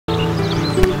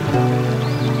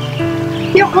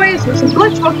Yeah, why is this? A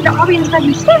glitch open the audience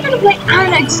menu. So I'm gonna play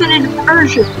an extended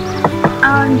version.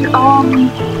 And,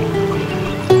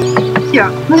 yeah,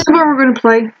 this is what we're gonna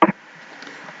play.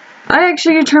 I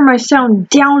actually need to turn my sound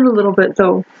down a little bit,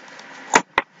 though.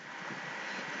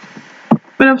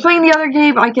 When I'm playing the other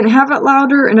game, I can have it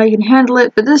louder and I can handle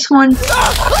it, but this one...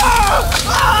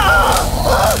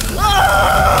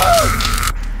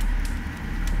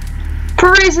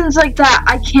 For reasons like that,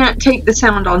 I can't take the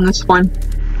sound on this one.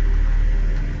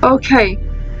 Okay,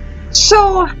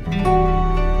 so...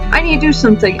 I need to do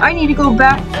something. I need to go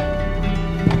back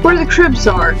where the cribs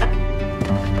are.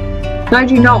 And I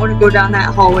do not want to go down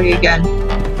that hallway again.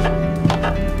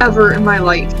 Ever in my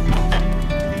life.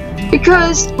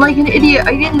 Because, like an idiot,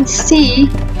 I didn't see...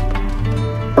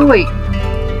 Oh wait.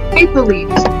 Maple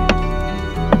leaves.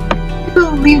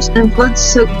 Maple leaves and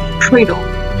blood-soaked cradle.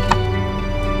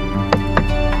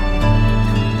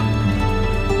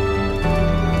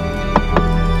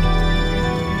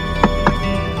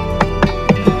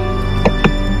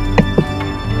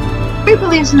 Maple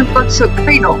leaves and a blood-soaked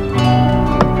cradle.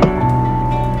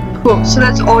 Cool, so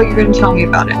that's all you're gonna tell me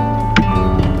about it.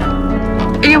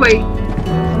 Anyway,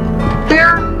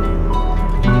 there,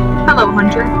 hello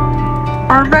Hunter,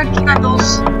 are red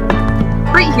candles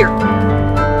right here.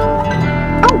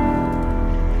 Oh!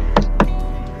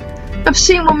 I've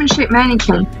seen woman-shaped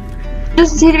mannequin. It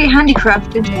doesn't seem to be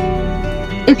handicrafted.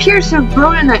 It appears to have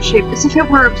grown in that shape as if it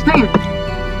were a plant.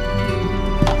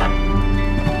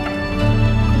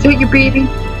 Take your baby.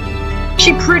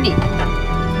 She pretty.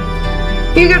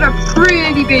 You got a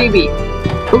pretty baby.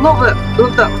 Love it.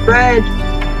 Love that red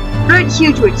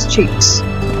hue to its cheeks.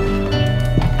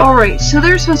 Alright, so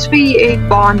there's supposed to be a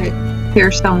bonnet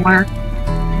here somewhere.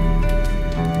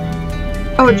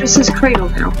 Oh, it just says cradle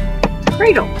now.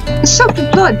 Cradle. It's soaked in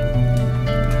blood.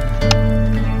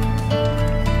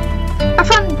 I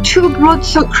found 2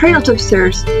 blood-soaked cradles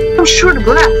upstairs. I'm short of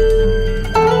breath.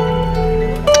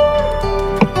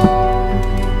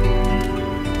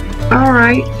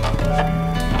 Alright.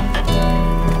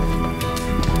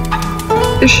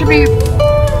 There should be...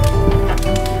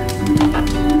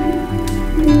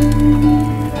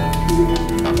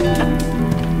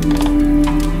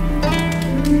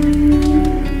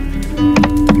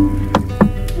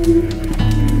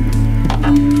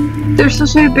 There's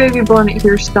supposed to be a baby bonnet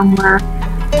here somewhere.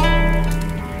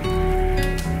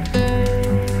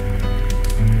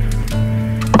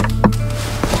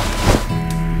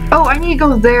 Oh, I need to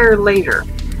go there later.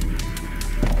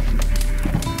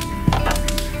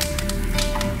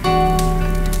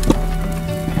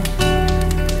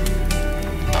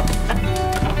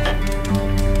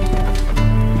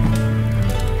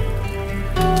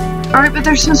 Alright, but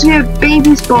there's supposed to be a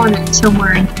baby's bonnet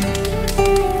somewhere in here.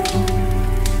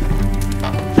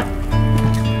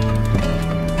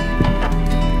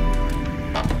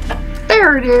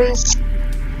 There it is!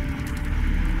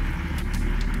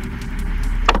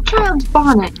 Child's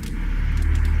bonnet.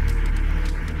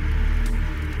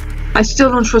 I still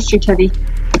don't trust you, Teddy.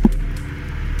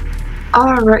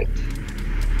 Alright.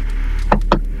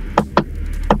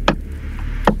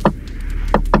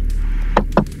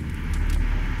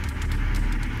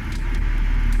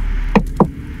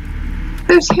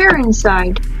 There's hair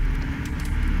inside.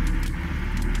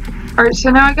 Alright,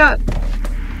 so now I got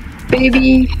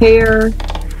baby, hair,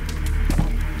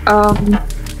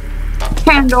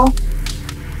 candle.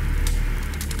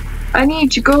 I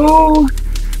need to go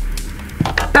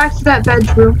back to that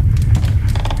bedroom.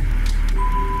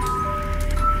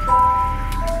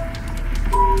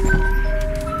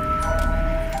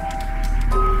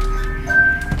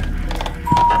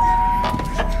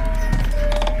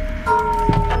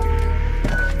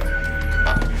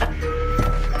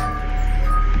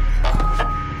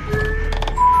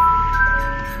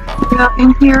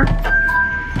 In here.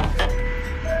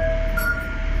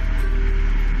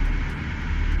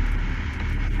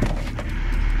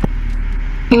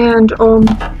 And,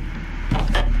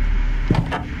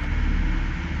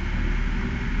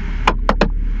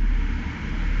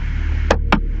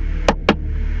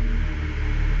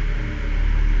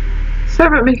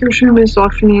 Separate maker's room is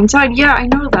locked from the inside. Yeah, I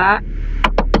know that.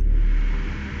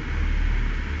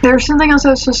 There's something else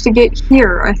I was supposed to get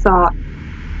here, I thought.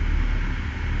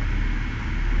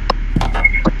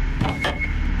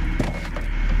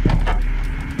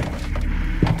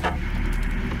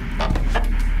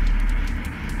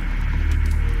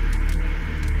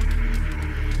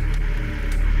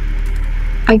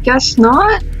 I guess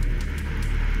not?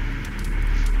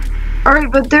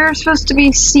 Alright, but there's supposed to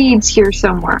be seeds here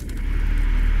somewhere.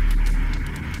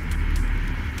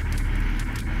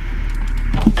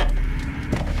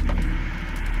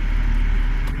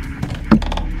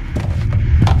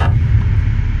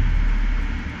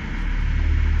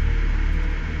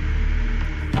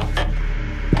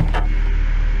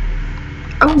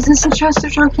 this the chest they're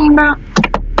talking about?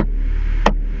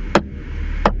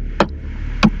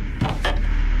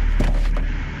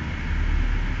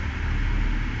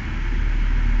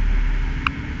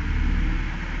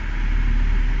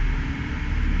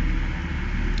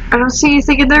 I don't see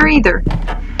anything in there either.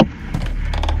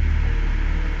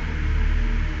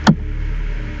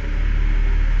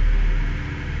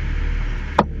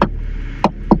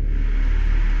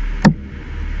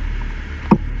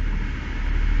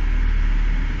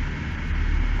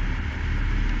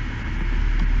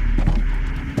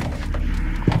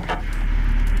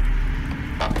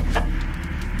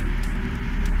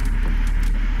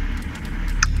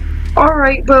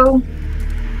 Alright, well,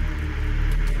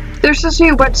 there's supposed to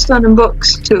be whetstone and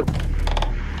books, too.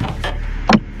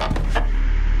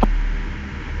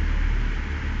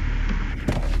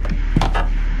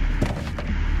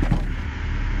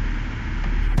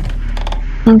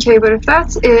 Okay, but if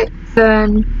that's it,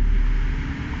 then...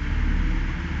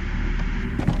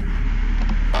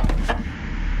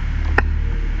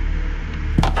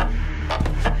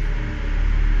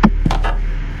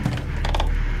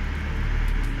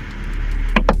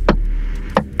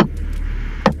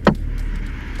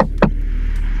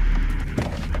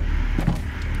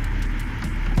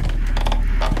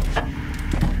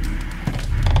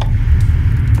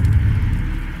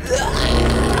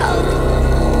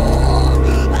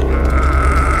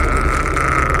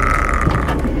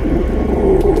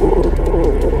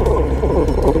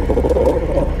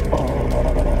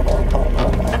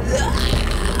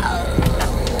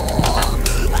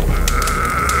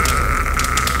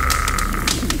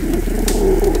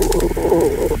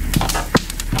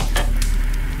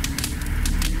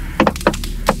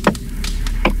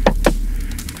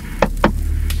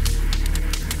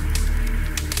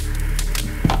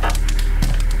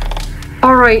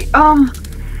 Alright,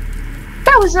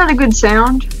 that was not a good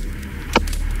sound.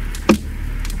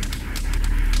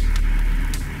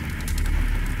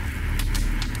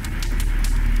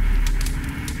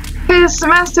 Hey, it's the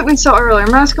mask that we saw earlier.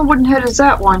 Mask on wooden head is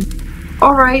that one.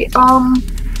 Alright, I'm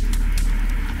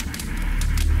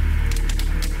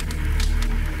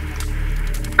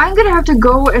gonna have to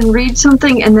go and read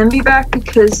something and then be back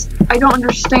because I don't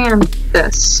understand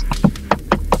this.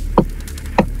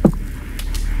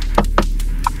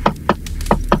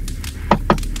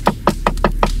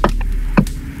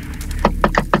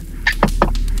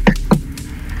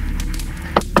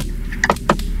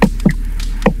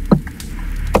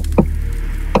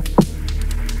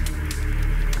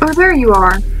 Oh, there you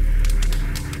are.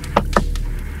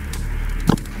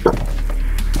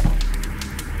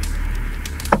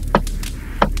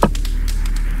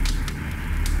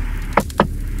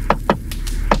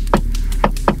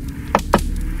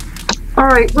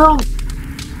 Alright, well...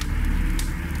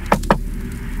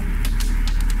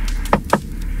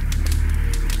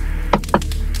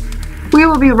 we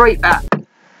will be right back.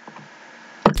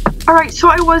 Alright, so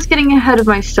I was getting ahead of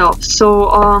myself, so,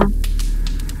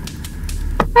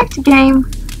 back to game.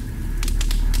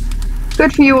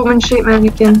 Good for you, woman-shaped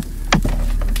mannequin.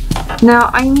 Now,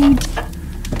 I need...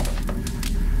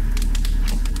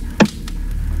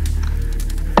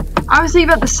 I was thinking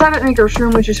about the Sabbath Maker's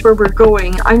room, which is where we're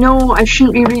going. I know I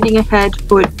shouldn't be reading ahead,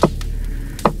 but...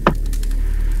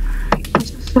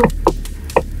 So,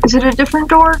 is it a different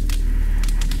door?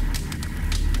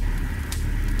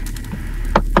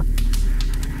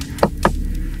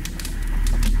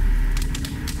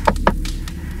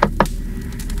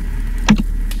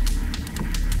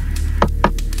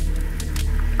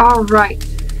 Alright.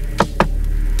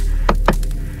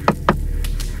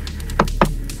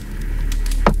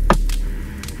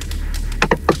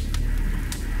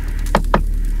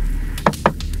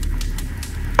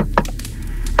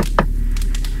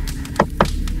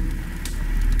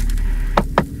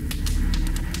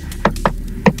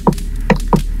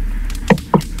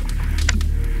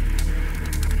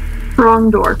 Wrong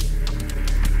door.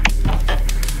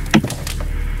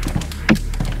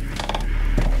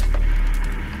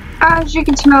 As you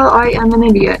can smell, I am an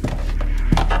idiot.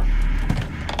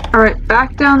 Alright,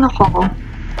 back down the hall.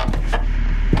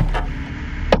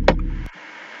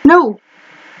 No!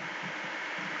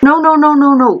 No, no, no,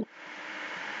 no, no.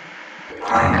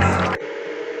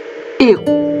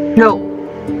 Ew. No.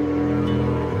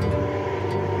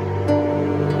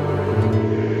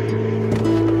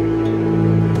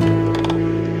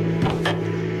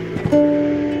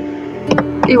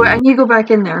 Anyway, I need to go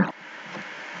back in there.